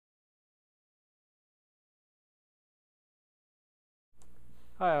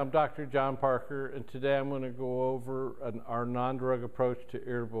Hi, I'm Dr. John Parker, and today I'm going to go over our non-drug approach to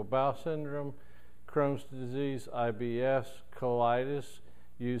irritable bowel syndrome, Crohn's disease, IBS, colitis,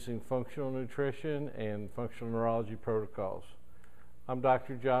 using functional nutrition and functional neurology protocols. I'm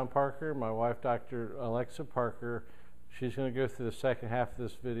Dr. John Parker. My wife, Dr. Alexa Parker, she's going to go through the second half of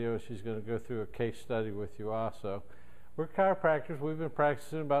this video. She's going to go through a case study with you also. We're chiropractors. We've been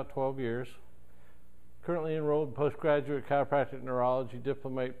practicing about 12 years. Currently enrolled in postgraduate chiropractic neurology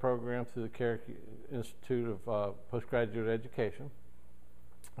diplomate program through the Carrick Institute of Postgraduate Education.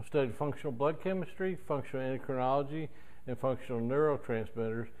 I've studied functional blood chemistry, functional endocrinology, and functional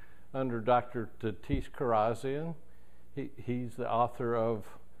neurotransmitters under Dr. Tatis Karazian. He's the author of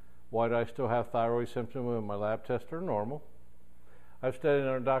Why Do I Still Have Thyroid Symptoms When My Lab Tests Are Normal? I've studied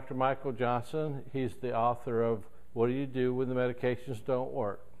under Dr. Michael Johnson. He's the author of What Do You Do When the Medications Don't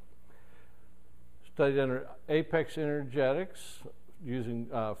Work? Studied under Apex Energetics using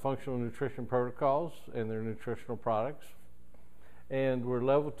functional nutrition protocols and their nutritional products. And we're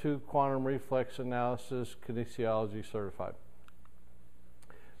level 2 quantum reflex analysis kinesiology certified.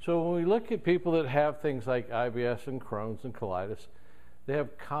 So when we look at people that have things like IBS and Crohn's and colitis, they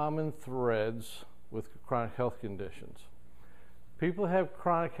have common threads with chronic health conditions. People that have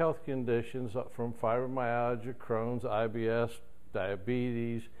chronic health conditions from fibromyalgia, Crohn's, IBS,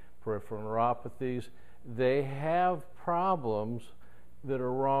 diabetes, peripheral neuropathies, they have problems that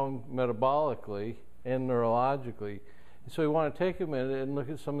are wrong metabolically and neurologically. So we want to take a minute and look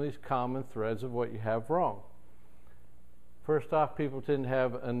at some of these common threads of what you have wrong. First off, people tend to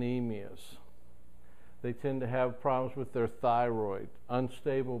have anemias. They tend to have problems with their thyroid,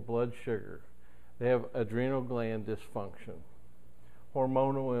 unstable blood sugar. They have adrenal gland dysfunction,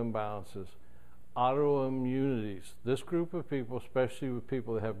 hormonal imbalances, autoimmunities. This group of people, especially with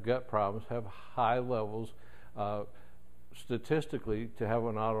people that have gut problems, have high levels statistically to have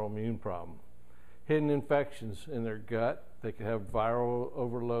an autoimmune problem. Hidden infections in their gut. They can have viral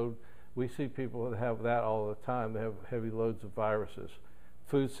overload. We see people that have that all the time. They have heavy loads of viruses.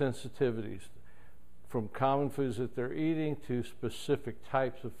 Food sensitivities, from common foods that they're eating to specific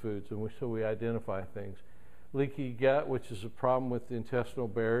types of foods, and so we identify things. Leaky gut, which is a problem with the intestinal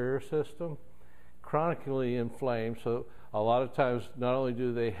barrier system. Chronically inflamed, so a lot of times not only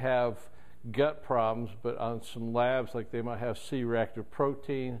do they have gut problems, but on some labs, like they might have C-reactive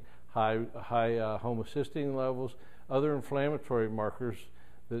protein, high homocysteine levels, other inflammatory markers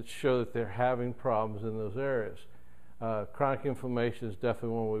that show that they're having problems in those areas. Chronic inflammation is definitely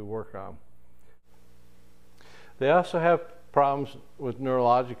one we work on. They also have problems with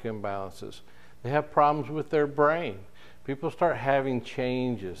neurologic imbalances. They have problems with their brain. People start having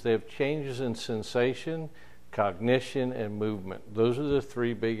changes. They have changes in sensation, cognition, and movement. Those are the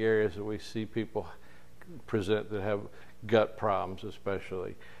three big areas that we see people present that have gut problems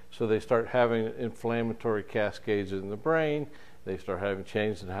especially. So they start having inflammatory cascades in the brain. They start having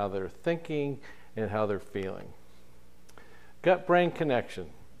changes in how they're thinking and how they're feeling. Gut-brain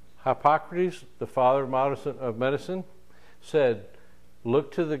connection. Hippocrates, the father of medicine, said,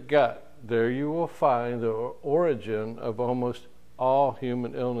 look to the gut. There you will find the origin of almost all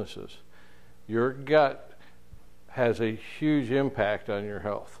human illnesses. Your gut has a huge impact on your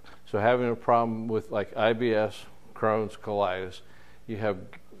health. So having a problem with like IBS, Crohn's, colitis, you have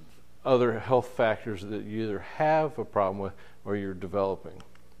other health factors that you either have a problem with or you're developing.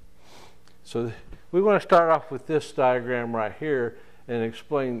 So we want to start off with this diagram right here and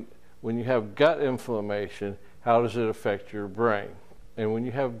explain when you have gut inflammation, how does it affect your brain? And when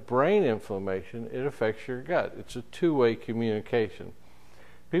you have brain inflammation, it affects your gut. It's a two-way communication.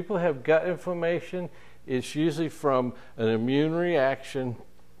 People who have gut inflammation, it's usually from an immune reaction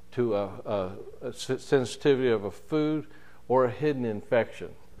to a sensitivity of a food or a hidden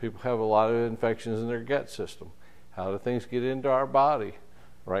infection. People have a lot of infections in their gut system. How do things get into our body?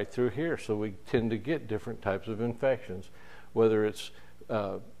 Right through here. So we tend to get different types of infections, whether it's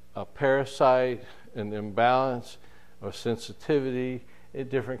a parasite, an imbalance, or sensitivity.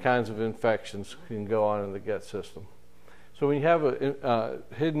 Different kinds of infections can go on in the gut system. So when you have a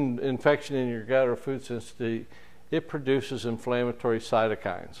hidden infection in your gut or food sensitivity, it produces inflammatory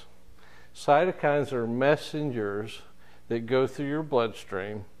cytokines. Cytokines are messengers that go through your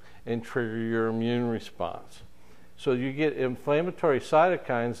bloodstream and trigger your immune response. So you get inflammatory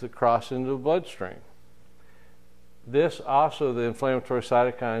cytokines that cross into the bloodstream. This also, the inflammatory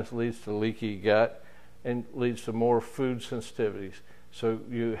cytokines, leads to leaky gut and leads to more food sensitivities. So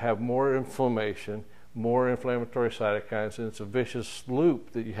you have more inflammation, more inflammatory cytokines, and it's a vicious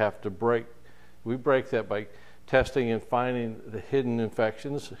loop that you have to break. We break that by testing and finding the hidden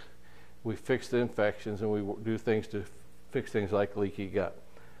infections. We fix the infections, and we do things to fix things like leaky gut.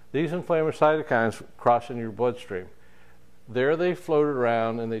 These inflammatory cytokines cross into your bloodstream. There they float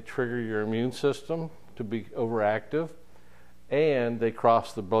around and they trigger your immune system to be overactive, and they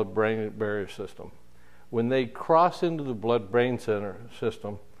cross the blood-brain barrier system. When they cross into the blood-brain center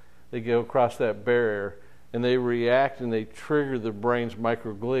system, they go across that barrier and they react and they trigger the brain's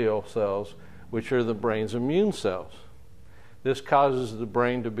microglial cells, which are the brain's immune cells. This causes the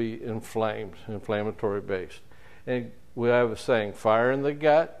brain to be inflamed, inflammatory based. And we have a saying, fire in the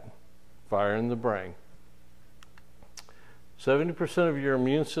gut, fire in the brain. 70% of your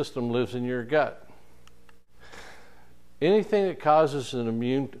immune system lives in your gut. Anything that causes an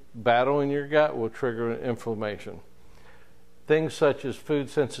immune battle in your gut will trigger inflammation. Things such as food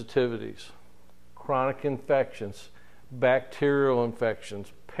sensitivities, chronic infections, bacterial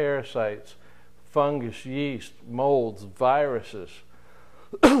infections, parasites, fungus, yeast, molds, viruses,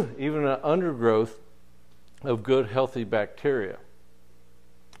 even an undergrowth of good, healthy bacteria.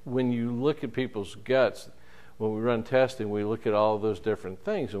 When you look at people's guts, when we run testing, we look at all of those different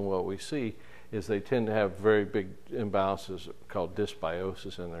things, and what we see is they tend to have very big imbalances called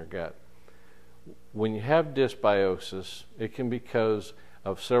dysbiosis in their gut. When you have dysbiosis, it can be because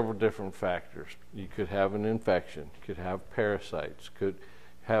of several different factors. You could have an infection, you could have parasites, could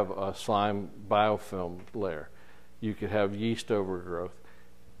have a slime biofilm layer, you could have yeast overgrowth.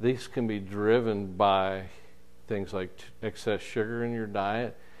 These can be driven by things like excess sugar in your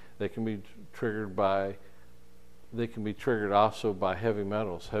diet. They can be triggered also by heavy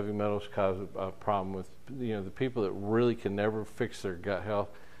metals. Heavy metals cause a problem with, the people that really can never fix their gut health.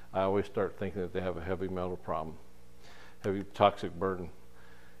 I always start thinking that they have a heavy metal problem, heavy toxic burden.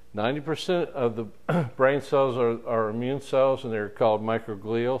 90% of the brain cells are immune cells, and they're called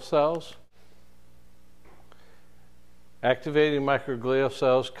microglial cells. Activating microglial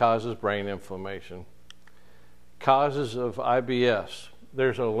cells causes brain inflammation. Causes of IBS.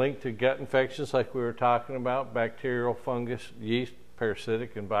 There's a link to gut infections like we were talking about, bacterial, fungus, yeast,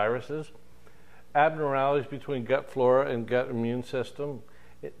 parasitic, and viruses. Abnormalities between gut flora and gut immune system,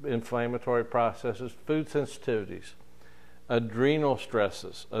 inflammatory processes, food sensitivities, adrenal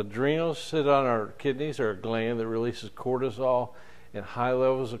stresses. Adrenals sit on our kidneys, or a gland that releases cortisol, and high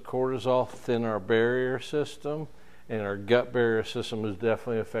levels of cortisol thin our barrier system, and our gut barrier system is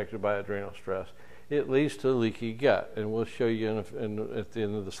definitely affected by adrenal stress. It leads to leaky gut, and we'll show you at the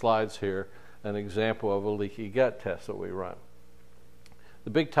end of the slides here an example of a leaky gut test that we run. The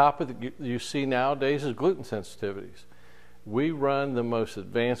big topic that you see nowadays is gluten sensitivities. We run the most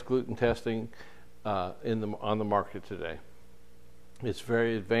advanced gluten testing on the market today. It's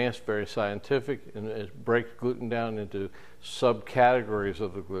very advanced, very scientific, and it breaks gluten down into subcategories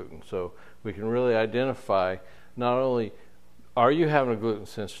of the gluten. So we can really identify not only are you having a gluten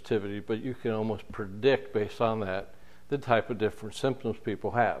sensitivity, but you can almost predict based on that the type of different symptoms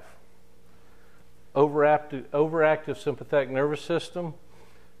people have. Overactive sympathetic nervous system,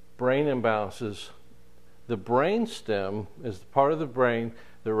 brain imbalances. The brain stem is the part of the brain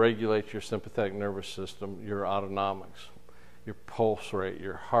that regulates your sympathetic nervous system, your autonomics, your pulse rate,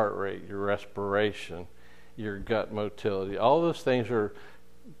 your heart rate, your respiration, your gut motility. All those things are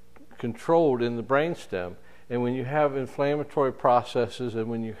controlled in the brain stem. And when you have inflammatory processes, and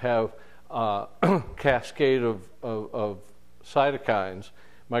when you have cascade of cytokines,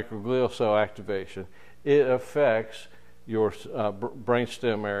 microglial cell activation, it affects your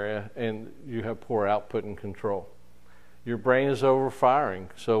brainstem area, and you have poor output and control. Your brain is overfiring,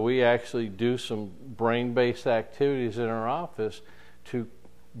 so we actually do some brain-based activities in our office to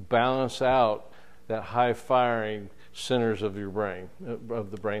balance out that high-firing centers of your brain,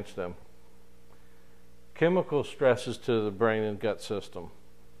 of the brainstem. Chemical stresses to the brain and gut system.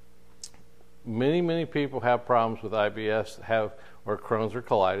 Many people have problems with IBS, or Crohn's or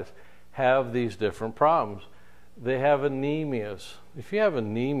colitis, have these different problems. They have anemias. If you have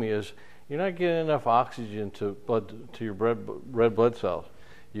anemias, you're not getting enough oxygen to your red blood cells.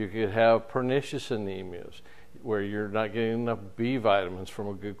 You could have pernicious anemias, where you're not getting enough B vitamins from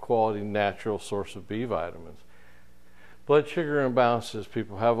a good quality natural source of B vitamins. Blood sugar imbalances.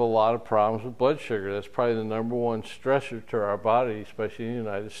 People have a lot of problems with blood sugar. That's probably the #1 stressor to our body, especially in the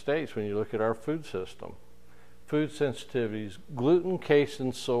United States when you look at our food system. Food sensitivities, gluten,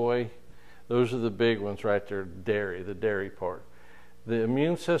 casein, soy, those are the big ones right there. Dairy, the dairy part. The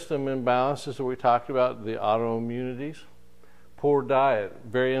immune system imbalances that we talked about, the autoimmunities. Poor diet,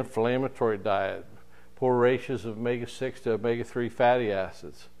 very inflammatory diet. Poor ratios of omega-6 to omega-3 fatty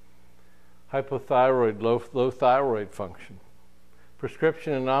acids. Hypothyroid, low thyroid function.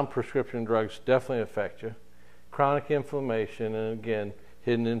 Prescription and non-prescription drugs definitely affect you. Chronic inflammation, and again,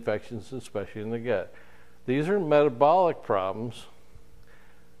 hidden infections, especially in the gut. These are metabolic problems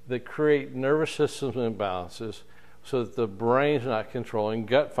that create nervous system imbalances so that the brain's not controlling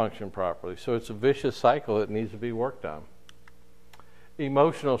gut function properly. So it's a vicious cycle that needs to be worked on.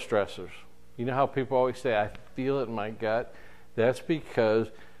 Emotional stressors. You know how people always say, I feel it in my gut? That's because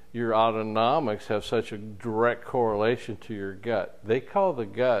your autonomics have such a direct correlation to your gut. They call the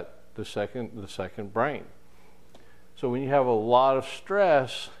gut the second brain. So when you have a lot of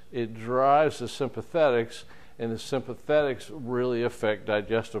stress, it drives the sympathetics, and the sympathetics really affect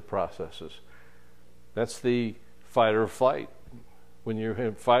digestive processes. That's the fight or flight. When you're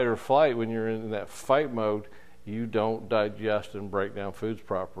in fight or flight, when you're in that fight mode, you don't digest and break down foods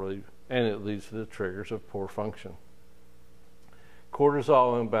properly, and it leads to the triggers of poor function.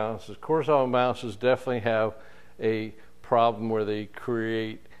 Cortisol imbalances. Cortisol imbalances definitely have a problem where they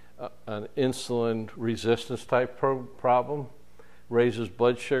create an insulin resistance type problem, raises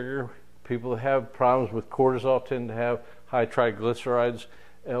blood sugar. People that have problems with cortisol tend to have high triglycerides,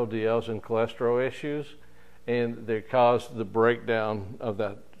 LDLs, and cholesterol issues, and they cause the breakdown of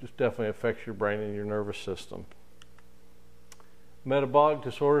that. It definitely affects your brain and your nervous system. Metabolic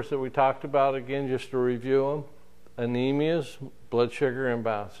disorders that we talked about, again, just to review them: anemias, blood sugar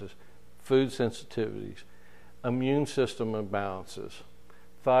imbalances, food sensitivities, immune system imbalances,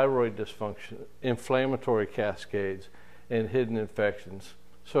 thyroid dysfunction, inflammatory cascades, and hidden infections.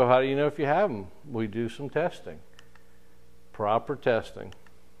 So how do you know if you have them? We do some testing, proper testing.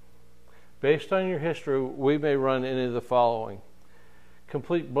 Based on your history, we may run any of the following: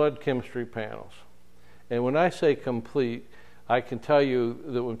 complete blood chemistry panels. And when I say complete, I can tell you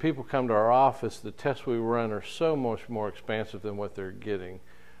that when people come to our office, the tests we run are so much more expansive than what they're getting.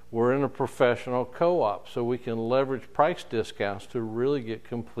 We're in a professional co-op, so we can leverage price discounts to really get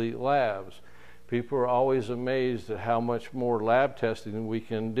complete labs. People are always amazed at how much more lab testing we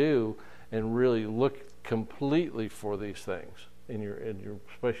can do and really look completely for these things,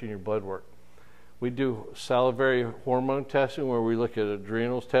 especially in your blood work. We do salivary hormone testing, where we look at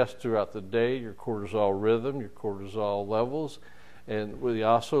adrenals tests throughout the day, your cortisol rhythm, your cortisol levels, and we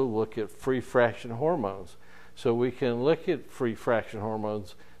also look at free fraction hormones. So we can look at free fraction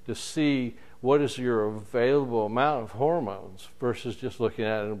hormones to see what is your available amount of hormones versus just looking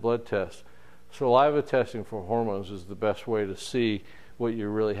at it in a blood test. Saliva testing for hormones is the best way to see what you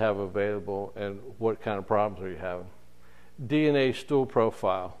really have available and what kind of problems are you having. DNA stool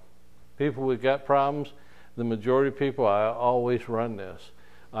profile. People with gut problems, the majority of people, I always run this.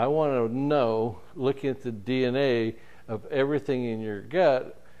 I want to know, looking at the DNA of everything in your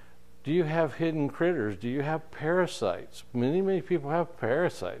gut, do you have hidden critters? Do you have parasites? Many people have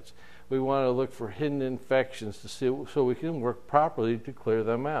parasites. We want to look for hidden infections to see, so we can work properly to clear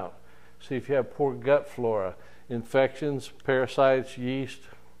them out. See if you have poor gut flora, infections, parasites, yeast.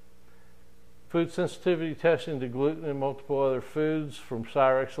 Food sensitivity testing to gluten and multiple other foods from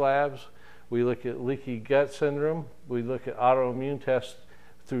Cyrex Labs. We look at leaky gut syndrome. We look at autoimmune tests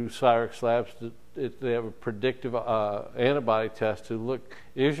through Cyrex Labs. They have a predictive antibody test to look,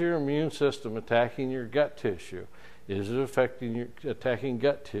 is your immune system attacking your gut tissue? Is it attacking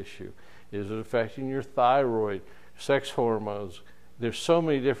gut tissue? Is it affecting your thyroid, sex hormones? There's so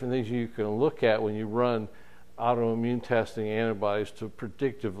many different things you can look at when you run autoimmune testing antibodies to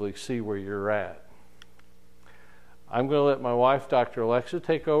predictively see where you're at. I'm going to let my wife, Dr. Alexa,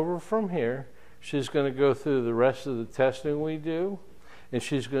 take over from here. She's going to go through the rest of the testing we do, and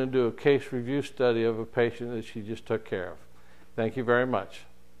she's going to do a case review study of a patient that she just took care of. Thank you very much.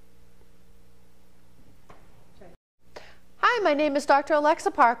 Hi, my name is Dr.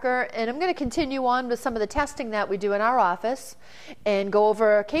 Alexa Parker, and I'm going to continue on with some of the testing that we do in our office and go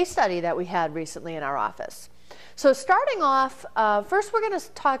over a case study that we had recently in our office. So starting off, first we're going to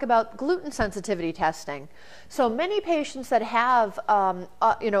talk about gluten sensitivity testing. So many patients that have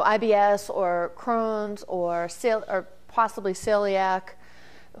IBS or Crohn's or possibly celiac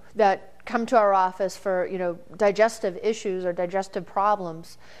that come to our office for digestive issues or digestive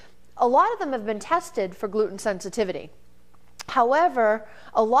problems, a lot of them have been tested for gluten sensitivity. However,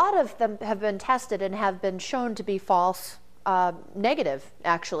 a lot of them have been tested and have been shown to be false negative,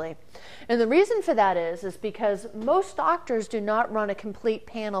 actually. And the reason for that is because most doctors do not run a complete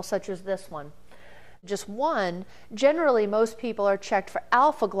panel such as this one. Just one. Generally, most people are checked for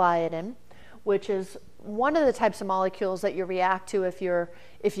alpha-gliadin, which is one of the types of molecules that you react to if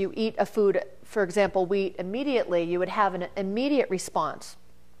you eat a food, for example, wheat, immediately, you would have an immediate response.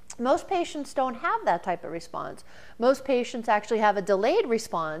 Most patients don't have that type of response. Most patients actually have a delayed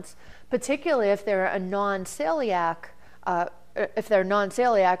response, particularly if they're a non-celiac, or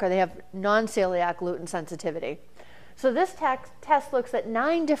they have non-celiac gluten sensitivity. So this test looks at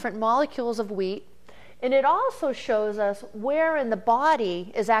 9 different molecules of wheat And it also shows us where in the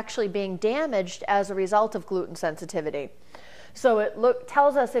body is actually being damaged as a result of gluten sensitivity. So it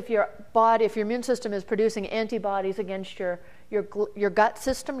tells us if your immune system is producing antibodies against your gut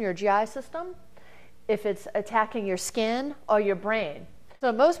system, your GI system, if it's attacking your skin or your brain.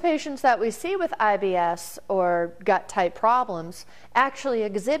 So most patients that we see with IBS or gut type problems actually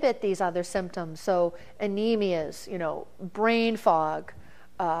exhibit these other symptoms. So anemias, brain fog,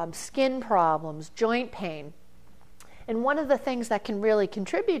 skin problems, joint pain. And one of the things that can really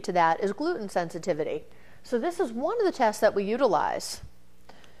contribute to that is gluten sensitivity. So this is one of the tests that we utilize.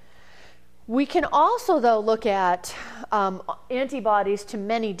 We can also, though, look at antibodies to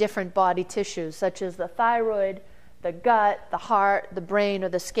many different body tissues, such as the thyroid, the gut, the heart, the brain, or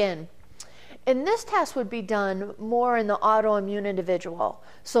the skin. And this test would be done more in the autoimmune individual,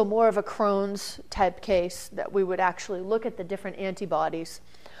 so more of a Crohn's type case that we would actually look at the different antibodies.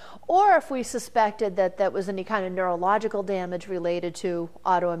 Or if we suspected that that was any kind of neurological damage related to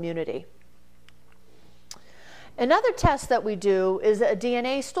autoimmunity. Another test that we do is a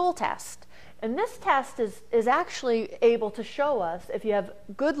DNA stool test. And this test is actually able to show us if you have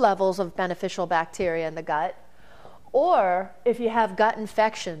good levels of beneficial bacteria in the gut, or if you have gut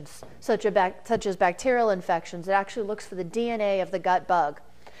infections, such as bacterial infections. It actually looks for the DNA of the gut bug.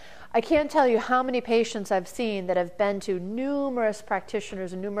 I can't tell you how many patients I've seen that have been to numerous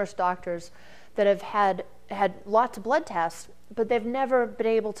practitioners and numerous doctors that have had lots of blood tests, but they've never been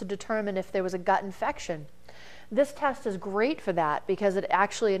able to determine if there was a gut infection. This test is great for that because it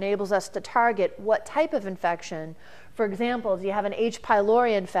actually enables us to target what type of infection. For example, do you have an H.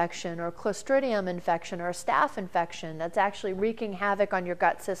 pylori infection or a Clostridium infection or a staph infection that's actually wreaking havoc on your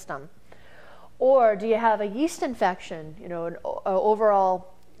gut system? Or do you have a yeast infection, an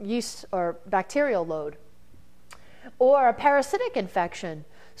overall yeast or bacterial load? Or a parasitic infection?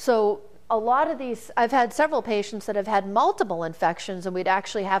 So a lot of these, I've had several patients that have had multiple infections, and we'd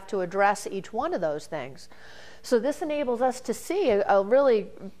actually have to address each one of those things. So this enables us to see a really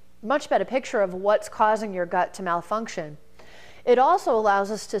much better picture of what's causing your gut to malfunction. It also allows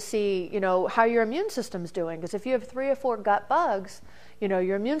us to see, how your immune system's doing. Because if you have 3 or 4 gut bugs,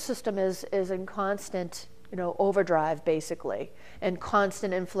 your immune system is in constant, overdrive basically, and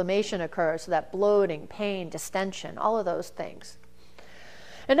constant inflammation occurs. So that bloating, pain, distension, all of those things.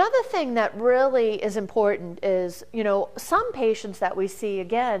 Another thing that really is important is, some patients that we see,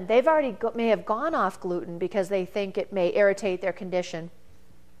 again, they've already may have gone off gluten because they think it may irritate their condition.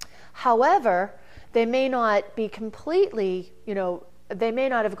 However, they may not be completely, they may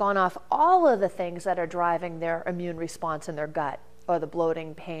not have gone off all of the things that are driving their immune response in their gut, or the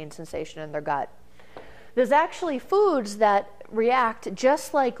bloating, pain, sensation in their gut. There's actually foods that react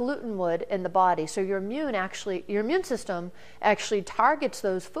just like gluten would in the body. So your immune system actually targets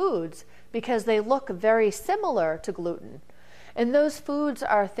those foods because they look very similar to gluten. And those foods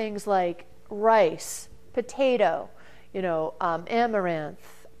are things like rice, potato,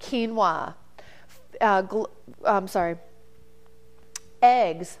 amaranth, quinoa,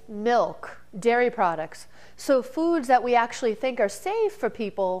 eggs, milk, dairy products. So foods that we actually think are safe for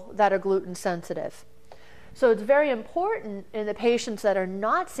people that are gluten sensitive. So it's very important in the patients that are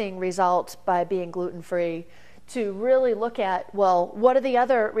not seeing results by being gluten-free to really look at, well, what are the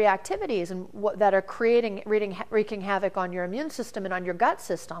other reactivities and that are wreaking havoc on your immune system and on your gut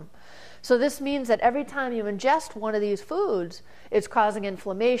system. So this means that every time you ingest one of these foods, it's causing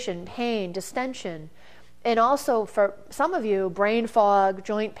inflammation, pain, distension, and also for some of you, brain fog,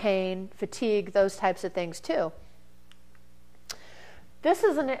 joint pain, fatigue, those types of things too. This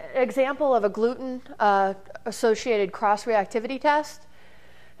is an example of a gluten-associated cross-reactivity test.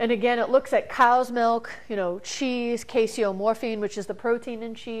 And again, it looks at cow's milk, cheese, caseomorphine, which is the protein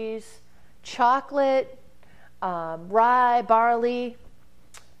in cheese, chocolate, rye, barley,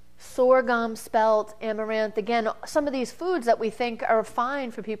 sorghum, spelt, amaranth. Again, some of these foods that we think are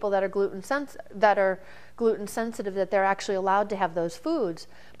fine for people that are gluten sensitive, that they're actually allowed to have those foods.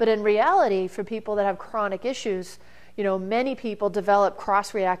 But in reality, for people that have chronic issues, many people develop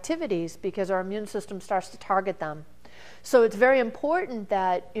cross-reactivities because our immune system starts to target them. So it's very important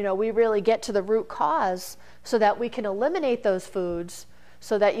that, we really get to the root cause so that we can eliminate those foods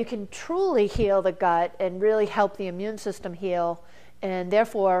so that you can truly heal the gut and really help the immune system heal and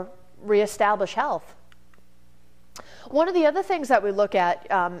therefore reestablish health. One of the other things that we look at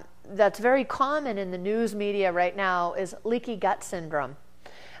that's very common in the news media right now is leaky gut syndrome.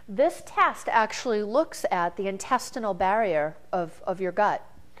 This test actually looks at the intestinal barrier of your gut.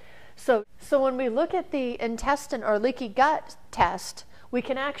 So when we look at the intestine or leaky gut test, we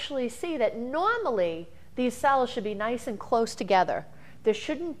can actually see that normally these cells should be nice and close together there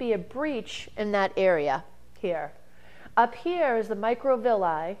shouldn't be a breach in that area here. Up here is the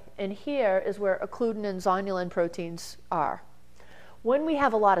microvilli, and here is where occludin and zonulin proteins are. When we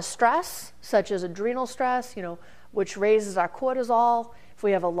have a lot of stress, such as adrenal stress, which raises our cortisol, if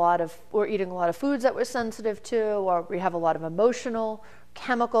we have we're eating a lot of foods that we're sensitive to, or we have a lot of emotional,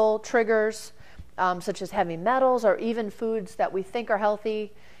 chemical triggers, such as heavy metals, or even foods that we think are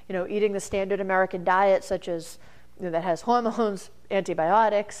healthy, eating the standard American diet, such as that has hormones,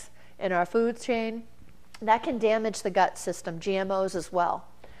 antibiotics in our food chain, that can damage the gut system, GMOs as well.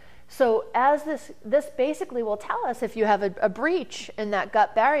 So as this basically will tell us if you have a breach in that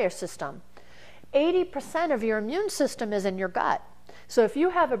gut barrier system. 80% of your immune system is in your gut. So if you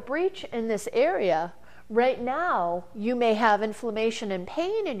have a breach in this area, right now you may have inflammation and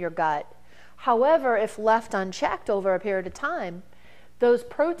pain in your gut. However, if left unchecked over a period of time, those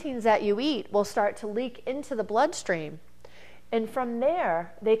proteins that you eat will start to leak into the bloodstream. And from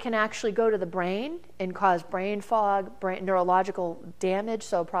there, they can actually go to the brain and cause brain fog, neurological damage,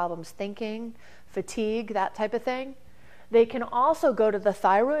 so problems thinking, fatigue, that type of thing. They can also go to the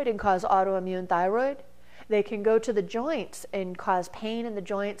thyroid and cause autoimmune thyroid. They can go to the joints and cause pain in the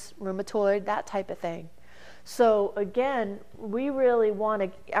joints, rheumatoid, that type of thing. So again, we really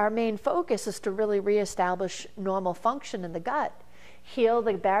our main focus is to really reestablish normal function in the gut, heal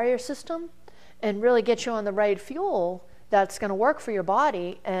the barrier system, and really get you on the right fuel that's going to work for your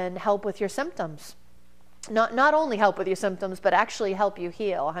body and help with your symptoms. Not only help with your symptoms, but actually help you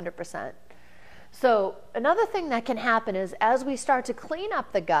heal 100%. So another thing that can happen is as we start to clean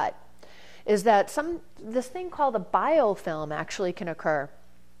up the gut, is that this thing called a biofilm actually can occur.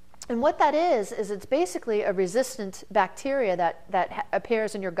 And what that is it's basically a resistant bacteria that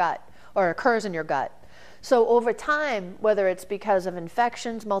appears in your gut or occurs in your gut. So over time, whether it's because of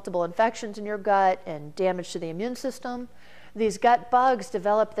infections, multiple infections in your gut and damage to the immune system, these gut bugs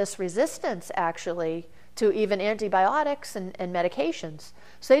develop this resistance actually to even antibiotics and medications.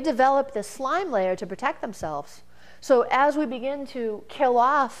 So they develop this slime layer to protect themselves. So as we begin to kill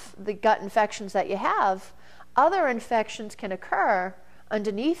off the gut infections that you have, other infections can occur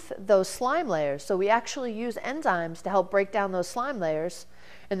underneath those slime layers. So we actually use enzymes to help break down those slime layers,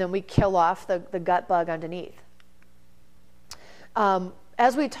 and then we kill off the gut bug underneath.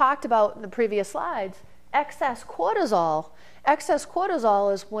 As we talked about in the previous slides, excess cortisol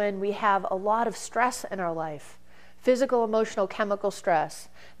is when we have a lot of stress in our life, physical, emotional, chemical stress.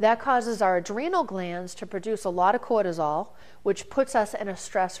 That causes our adrenal glands to produce a lot of cortisol, which puts us in a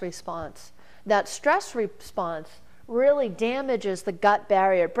stress response. That stress response really damages the gut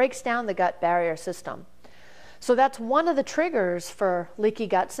barrier, breaks down the gut barrier system. So that's one of the triggers for leaky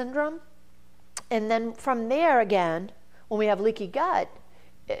gut syndrome. And then from there again, when we have leaky gut,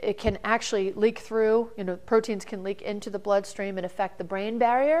 it can actually leak through, proteins can leak into the bloodstream and affect the brain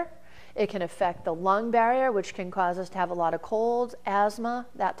barrier. It can affect the lung barrier, which can cause us to have a lot of colds, asthma,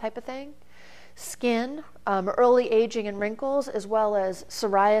 that type of thing. Skin, early aging and wrinkles, as well as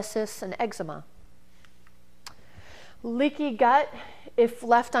psoriasis and eczema. Leaky gut, if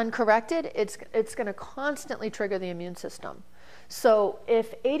left uncorrected, it's going to constantly trigger the immune system. So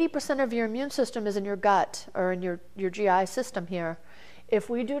if 80% of your immune system is in your gut or in your GI system here, if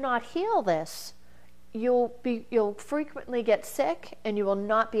we do not heal this, you'll frequently get sick and you will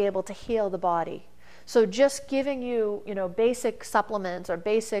not be able to heal the body. So just giving you, basic supplements or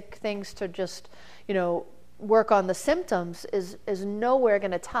basic things to just, work on the symptoms is nowhere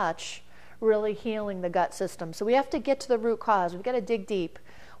going to touch really healing the gut system. So we have to get to the root cause. We've got to dig deep.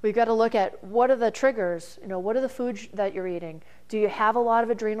 We've got to look at what are the triggers, what are the foods that you're eating? Do you have a lot of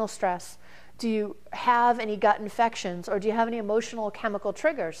adrenal stress? Do you have any gut infections, or do you have any emotional or chemical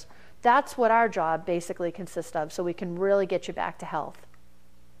triggers? That's what our job basically consists of, so we can really get you back to health.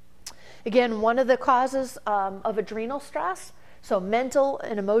 Again, one of the causes of adrenal stress, so mental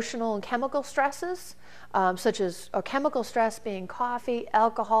and emotional and chemical stresses, such as chemical stress being coffee,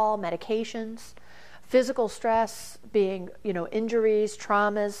 alcohol, medications, physical stress being, injuries,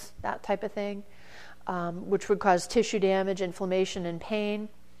 traumas, that type of thing, which would cause tissue damage, inflammation, and pain.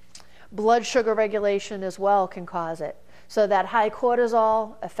 Blood sugar regulation as well can cause it. So that high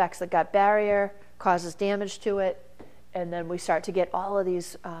cortisol affects the gut barrier, causes damage to it, and then we start to get all of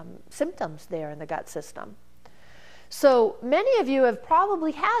these symptoms there in the gut system. So many of you have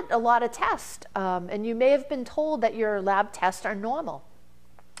probably had a lot of tests, and you may have been told that your lab tests are normal.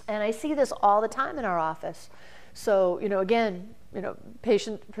 And I see this all the time in our office. So, again,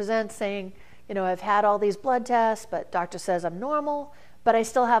 patient presents saying, I've had all these blood tests, but doctor says I'm normal, but I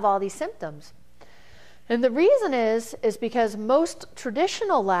still have all these symptoms. And the reason is because most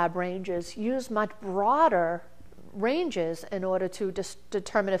traditional lab ranges use much broader ranges in order to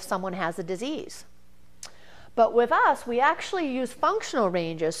determine if someone has a disease. But with us, we actually use functional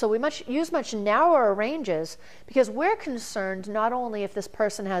ranges, so we use much narrower ranges because we're concerned not only if this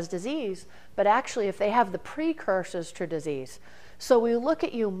person has disease, but actually if they have the precursors to disease. So we look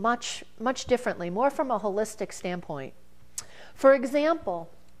at you much, much differently, more from a holistic standpoint. For example,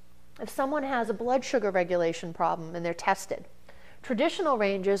 if someone has a blood sugar regulation problem and they're tested, traditional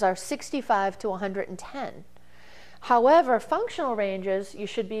ranges are 65 to 110. However, functional ranges, you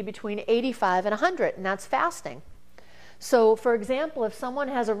should be between 85 and 100, and that's fasting. So, for example, if someone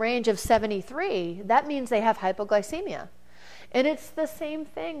has a range of 73, that means they have hypoglycemia. And it's the same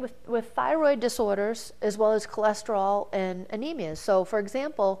thing with thyroid disorders as well as cholesterol and anemias. So, for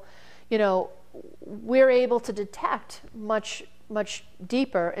example, we're able to detect much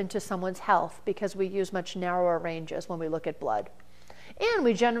deeper into someone's health because we use much narrower ranges when we look at blood. And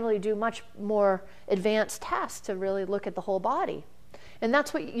we generally do much more advanced tests to really look at the whole body. And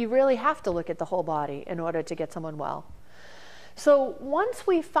that's what you really have to look at, the whole body, in order to get someone well. So once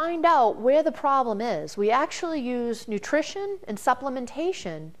we find out where the problem is, we actually use nutrition and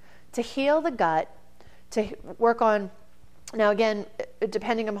supplementation to heal the gut, to work on, now again,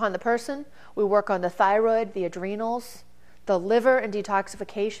 depending upon the person, we work on the thyroid, the adrenals, the liver and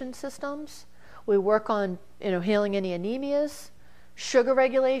detoxification systems. We work on healing any anemias, sugar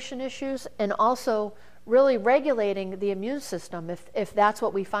regulation issues, and also really regulating the immune system if that's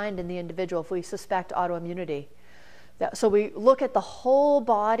what we find in the individual, if we suspect autoimmunity. So we look at the whole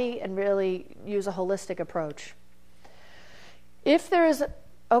body and really use a holistic approach. If there's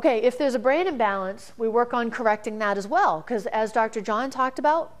a brain imbalance, we work on correcting that as well, because as Dr. John talked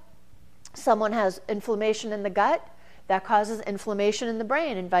about, someone has inflammation in the gut, that causes inflammation in the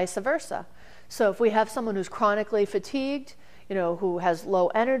brain and vice versa. So if we have someone who's chronically fatigued, who has low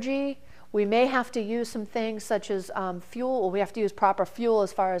energy, we may have to use some things such as fuel, or we have to use proper fuel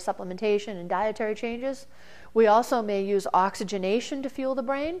as far as supplementation and dietary changes. We also may use oxygenation to fuel the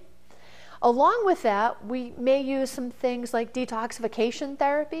brain. Along with that, we may use some things like detoxification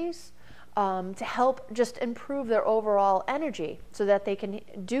therapies to help just improve their overall energy so that they can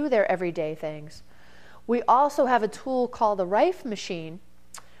do their everyday things. We also have a tool called the Rife machine,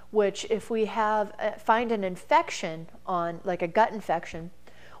 which if we find an infection like a gut infection,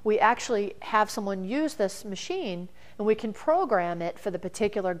 we actually have someone use this machine and we can program it for the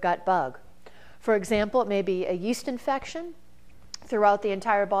particular gut bug. For example, it may be a yeast infection throughout the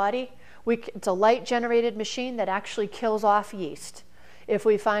entire body. It's a light generated machine that actually kills off yeast. If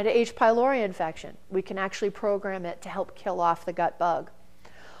we find an H. pylori infection, we can actually program it to help kill off the gut bug.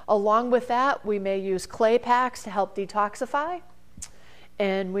 Along with that, we may use clay packs to help detoxify.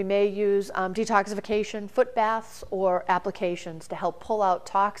 And we may use detoxification, foot baths, or applications to help pull out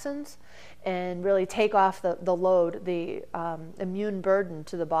toxins and really take off the load, the immune burden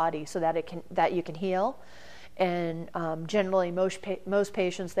to the body, so that you can heal. And generally, most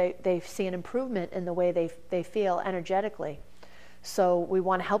patients they see an improvement in the way they feel energetically. So we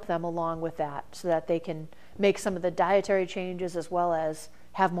want to help them along with that, so that they can make some of the dietary changes as well as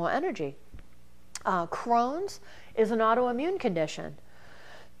have more energy. Crohn's is an autoimmune condition.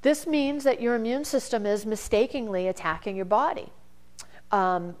 This means that your immune system is mistakenly attacking your body.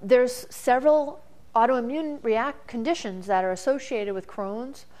 There's several autoimmune conditions that are associated with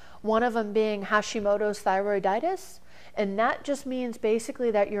Crohn's, one of them being Hashimoto's thyroiditis, and that just means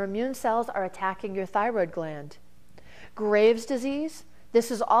basically that your immune cells are attacking your thyroid gland. Graves' disease, this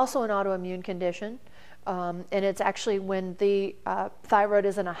is also an autoimmune condition, and it's actually when the thyroid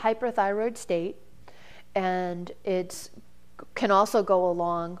is in a hyperthyroid state, and it's can also go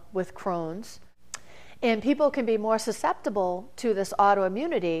along with Crohn's. And people can be more susceptible to this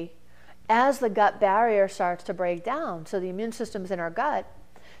autoimmunity as the gut barrier starts to break down. So the immune system's in our gut,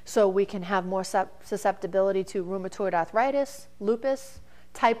 so we can have more susceptibility to rheumatoid arthritis, lupus.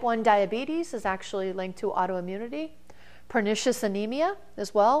 Type 1 diabetes is actually linked to autoimmunity. Pernicious anemia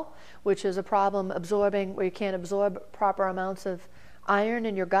as well, which is a problem where you can't absorb proper amounts of iron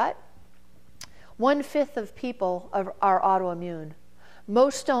in your gut. 1/5 of people are autoimmune.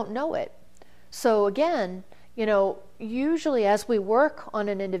 Most don't know it. So again, usually as we work on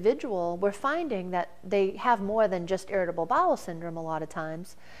an individual, we're finding that they have more than just irritable bowel syndrome a lot of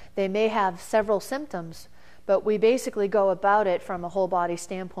times. They may have several symptoms, but we basically go about it from a whole body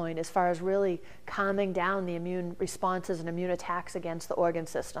standpoint as far as really calming down the immune responses and immune attacks against the organ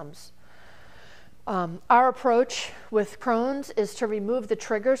systems. Our approach with Crohn's is to remove the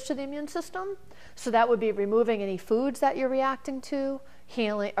triggers to the immune system. So that would be removing any foods that you're reacting to,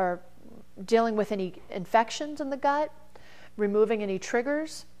 healing or dealing with any infections in the gut, removing any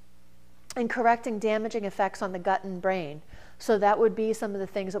triggers. and correcting damaging effects on the gut and brain. So that would be some of the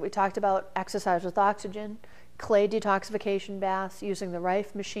things that we talked about: exercise with oxygen, clay detoxification baths, using the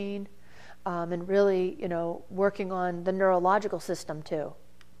Rife machine, and really, working on the neurological system too.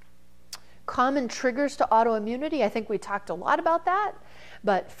 Common triggers to autoimmunity, I think we talked a lot about that,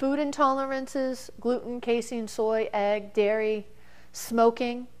 but food intolerances, gluten, casein, soy, egg, dairy,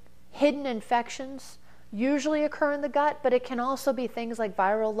 smoking, hidden infections usually occur in the gut, but it can also be things like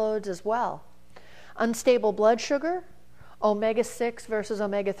viral loads as well. Unstable blood sugar, omega-6 versus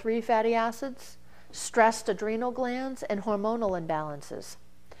omega-3 fatty acids, stressed adrenal glands, and hormonal imbalances.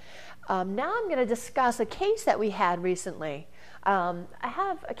 Now I'm going to discuss a case that we had recently. I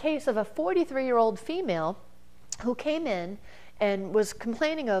have a case of a 43-year-old female who came in and was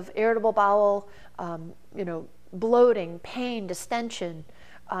complaining of irritable bowel, bloating, pain, distension,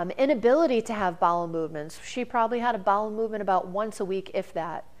 inability to have bowel movements. She probably had a bowel movement about once a week, if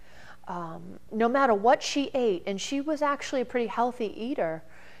that. No matter what she ate, and she was actually a pretty healthy eater,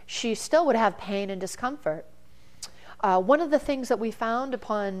 she still would have pain and discomfort. One of the things that we found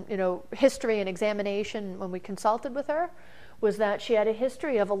upon history and examination when we consulted with her was that she had a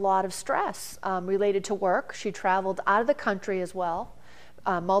history of a lot of stress related to work. She traveled out of the country as well,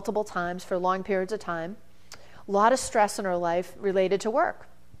 multiple times for long periods of time. A lot of stress in her life related to work.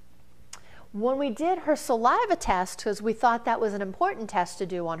 When we did her saliva test, because we thought that was an important test to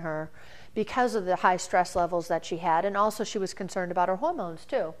do on her because of the high stress levels that she had, and also she was concerned about her hormones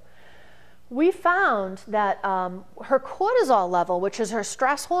too, we found that her cortisol level, which is her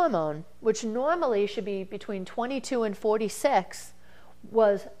stress hormone, which normally should be between 22 and 46,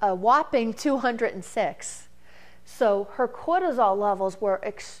 was a whopping 206. So her cortisol levels were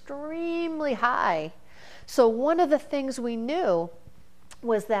extremely high. So one of the things we knew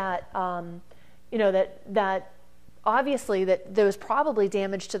was that, that obviously that there was probably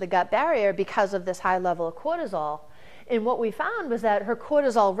damage to the gut barrier because of this high level of cortisol. And what we found was that her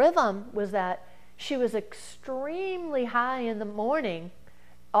cortisol rhythm was that she was extremely high in the morning,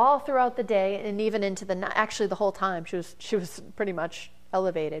 all throughout the day, and even into the night. Actually, the whole time she was pretty much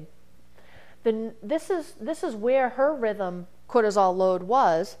elevated. Then this is where her rhythm cortisol load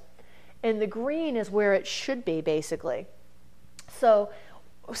was, and the green is where it should be, basically. So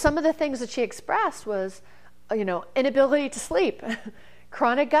some of the things that she expressed was, inability to sleep,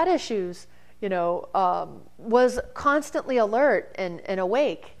 chronic gut issues, was constantly alert and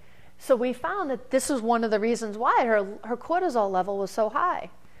awake. So we found that this was one of the reasons why her cortisol level was so high.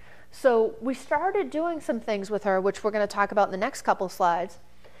 So we started doing some things with her, which we're going to talk about in the next couple of slides.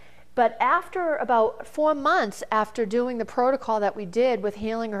 But after about 4 months after doing the protocol that we did with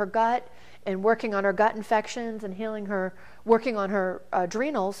healing her gut and working on her gut infections and working on her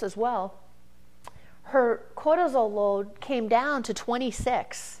adrenals as well, her cortisol load came down to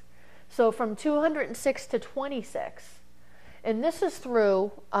 26. So from 206 to 26. And this is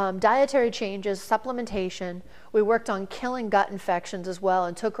through dietary changes, supplementation. We worked on killing gut infections as well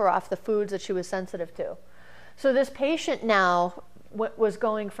and took her off the foods that she was sensitive to. So this patient now was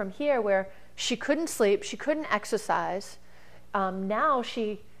going from here where she couldn't sleep, she couldn't exercise. Now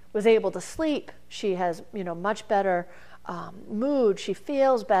she was able to sleep. She has much better mood. She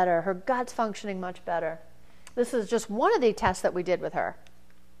feels better. Her gut's functioning much better. This is just one of the tests that we did with her.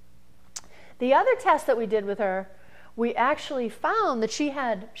 The other test that we did with her, we actually found that she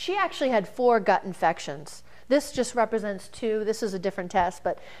actually had 4 gut infections. This just represents 2. This is a different test,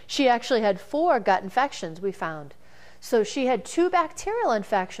 but she actually had 4 gut infections, we found. So she had 2 bacterial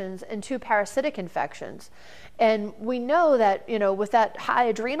infections and 2 parasitic infections. And we know that, with that high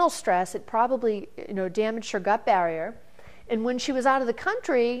adrenal stress, it probably, damaged her gut barrier. And when she was out of the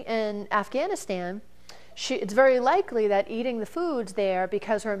country in Afghanistan, it's very likely that eating the foods there,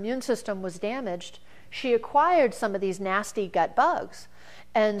 because her immune system was damaged, she acquired some of these nasty gut bugs.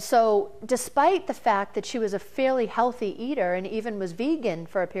 And so despite the fact that she was a fairly healthy eater and even was vegan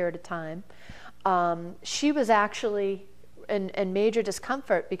for a period of time, she was actually in major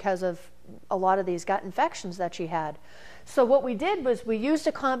discomfort because of a lot of these gut infections that she had. So what we did was we used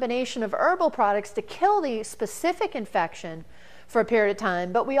a combination of herbal products to kill the specific infection for a period of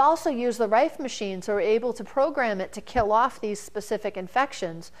time, but we also used the Rife machine, so we're able to program it to kill off these specific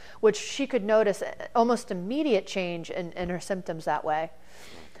infections, which she could notice almost immediate change in her symptoms that way.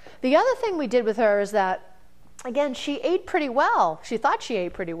 The other thing we did with her is that, again, she ate pretty well. She thought she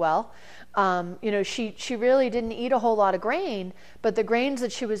ate pretty well. She really didn't eat a whole lot of grain, but the grains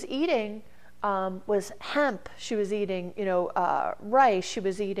that she was eating was hemp. She was eating, rice. She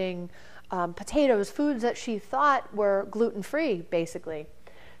was eating potatoes, foods that she thought were gluten-free, basically.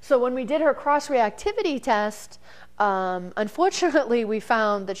 So when we did her cross-reactivity test, unfortunately we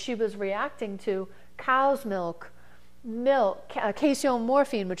found that she was reacting to cow's milk, casein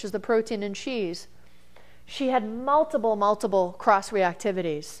morphine, which is the protein in cheese. She had multiple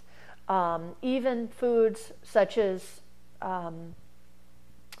cross-reactivities. Even foods such as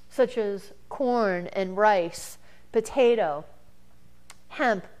corn and rice, potato,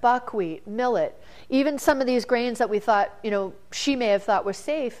 hemp, buckwheat, millet, even some of these grains that we thought, she may have thought were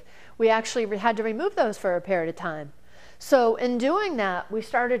safe, we actually had to remove those for a period of time. So in doing that, we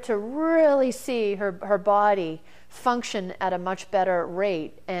started to really see her body function at a much better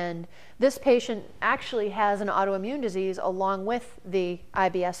rate. And this patient actually has an autoimmune disease along with the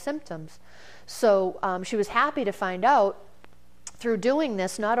IBS symptoms. So she was happy to find out through doing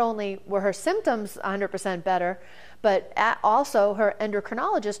this, not only were her symptoms 100% better, but also her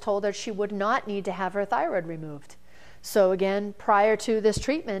endocrinologist told her she would not need to have her thyroid removed. So again, prior to this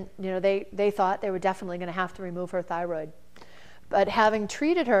treatment, they thought they were definitely going to have to remove her thyroid. But having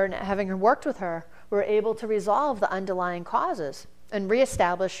treated her and having worked with her, we were able to resolve the underlying causes and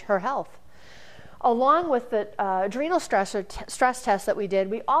reestablish her health. Along with the adrenal stress test that we did,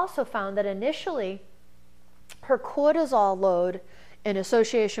 we also found that initially her cortisol load in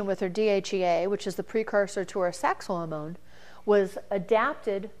association with her DHEA, which is the precursor to her sex hormone, was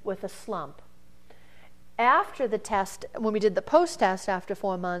adapted with a slump. After the test, when we did the post-test after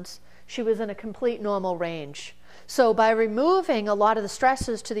 4 months, she was in a complete normal range. So by removing a lot of the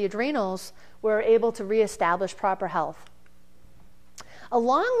stresses to the adrenals, we're able to reestablish proper health.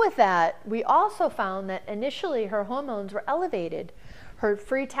 Along with that, we also found that initially her hormones were elevated. Her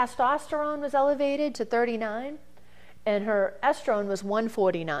free testosterone was elevated to 39, and her estrone was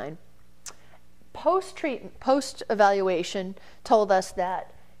 149. Post-evaluation told us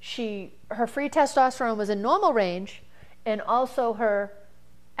that her free testosterone was in normal range, and also her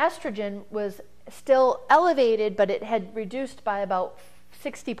estrogen was still elevated, but it had reduced by about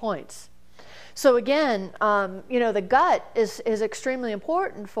 60 points. So again, the gut is extremely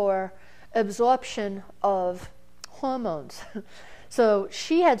important for absorption of hormones. So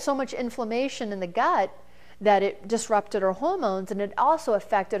she had so much inflammation in the gut that it disrupted her hormones, and it also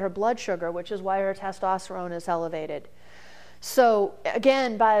affected her blood sugar, which is why her testosterone is elevated. So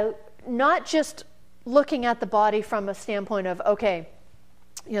again, by not just looking at the body from a standpoint of, okay,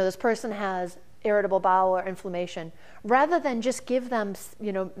 this person has irritable bowel or inflammation, rather than just give them,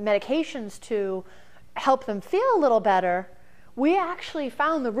 medications to help them feel a little better, we actually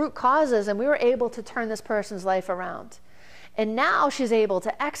found the root causes, and we were able to turn this person's life around. And now she's able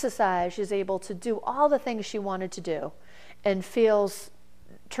to exercise, she's able to do all the things she wanted to do, and feels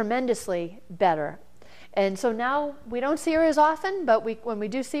tremendously better. And so now we don't see her as often, but when we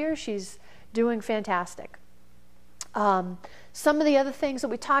do see her, she's doing fantastic. Some of the other things that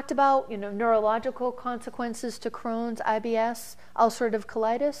we talked about, neurological consequences to Crohn's, IBS, ulcerative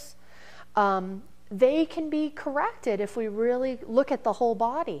colitis, they can be corrected if we really look at the whole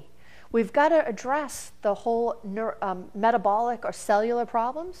body. We've got to address the whole metabolic or cellular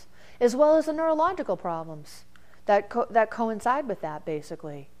problems, as well as the neurological problems that coincide with that,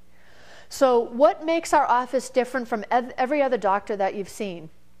 basically. So what makes our office different from every other doctor that you've seen?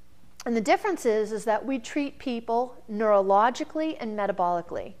 And the difference is that we treat people neurologically and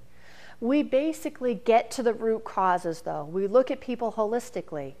metabolically. We basically get to the root causes, though. We look at people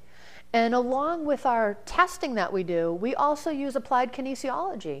holistically. And along with our testing that we do, we also use applied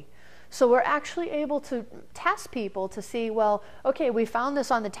kinesiology. So we're actually able to test people to see, well, okay, we found this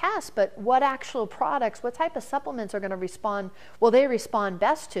on the test, but what actual products, what type of supplements are going to will they respond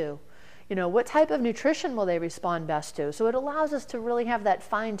best to? What type of nutrition will they respond best to? So it allows us to really have that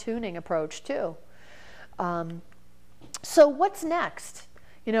fine-tuning approach too. So what's next?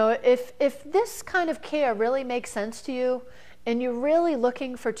 If this kind of care really makes sense to you, and you're really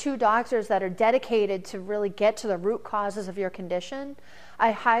looking for two doctors that are dedicated to really get to the root causes of your condition,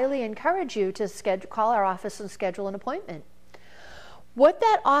 I highly encourage you to call our office and schedule an appointment. What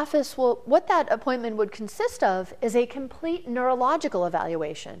that appointment would consist of is a complete neurological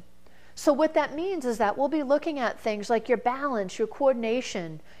evaluation. So what that means is that we'll be looking at things like your balance, your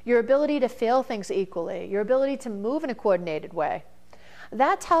coordination, your ability to feel things equally, your ability to move in a coordinated way.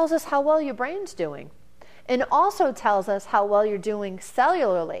 That tells us how well your brain's doing. And also tells us how well you're doing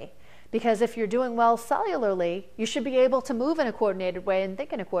cellularly. Because if you're doing well cellularly, you should be able to move in a coordinated way and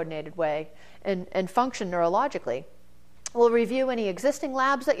think in a coordinated way and function neurologically. We'll review any existing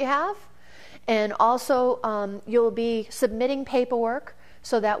labs that you have. And also you'll be submitting paperwork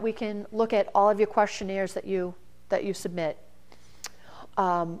so that we can look at all of your questionnaires that you submit.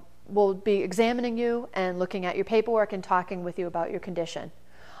 We'll be examining you and looking at your paperwork and talking with you about your condition.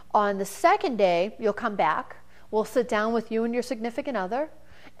 On the second day, you'll come back. We'll sit down with you and your significant other,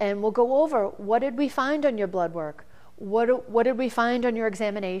 and we'll go over, what did we find on your blood work? What did we find on your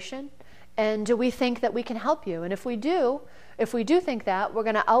examination? And do we think that we can help you? And if we do think that, we're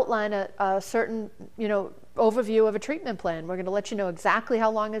going to outline a certain, overview of a treatment plan. We're going to let you know exactly how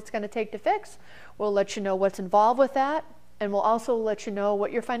long it's going to take to fix. We'll let you know what's involved with that, and we'll also let you know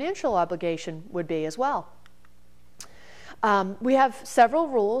what your financial obligation would be as well. We have several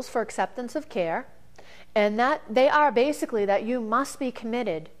rules for acceptance of care, and that they are basically that you must be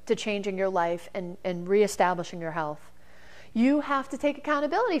committed to changing your life and reestablishing your health. You have to take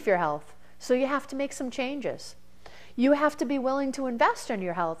accountability for your health, so you have to make some changes. You have to be willing to invest in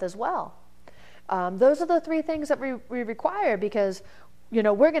your health as well. Those are the three things that we require, because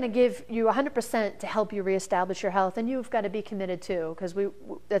we're going to give you 100% to help you reestablish your health, and you've got to be committed too, because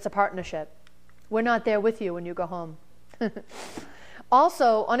it's a partnership. We're not there with you when you go home.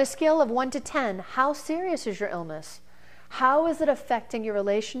 Also, on a scale of 1 to 10, how serious is your illness? How is it affecting your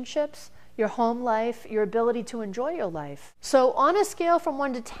relationships, your home life, your ability to enjoy your life? So on a scale from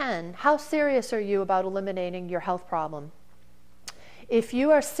 1 to 10, how serious are you about eliminating your health problem? If you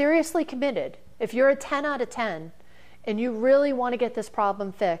are seriously committed, if you're a 10 out of 10, and you really want to get this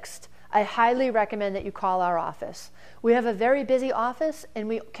problem fixed, I highly recommend that you call our office. We have a very busy office, and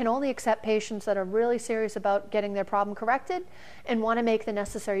we can only accept patients that are really serious about getting their problem corrected and want to make the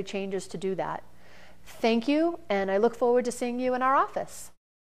necessary changes to do that. Thank you, and I look forward to seeing you in our office.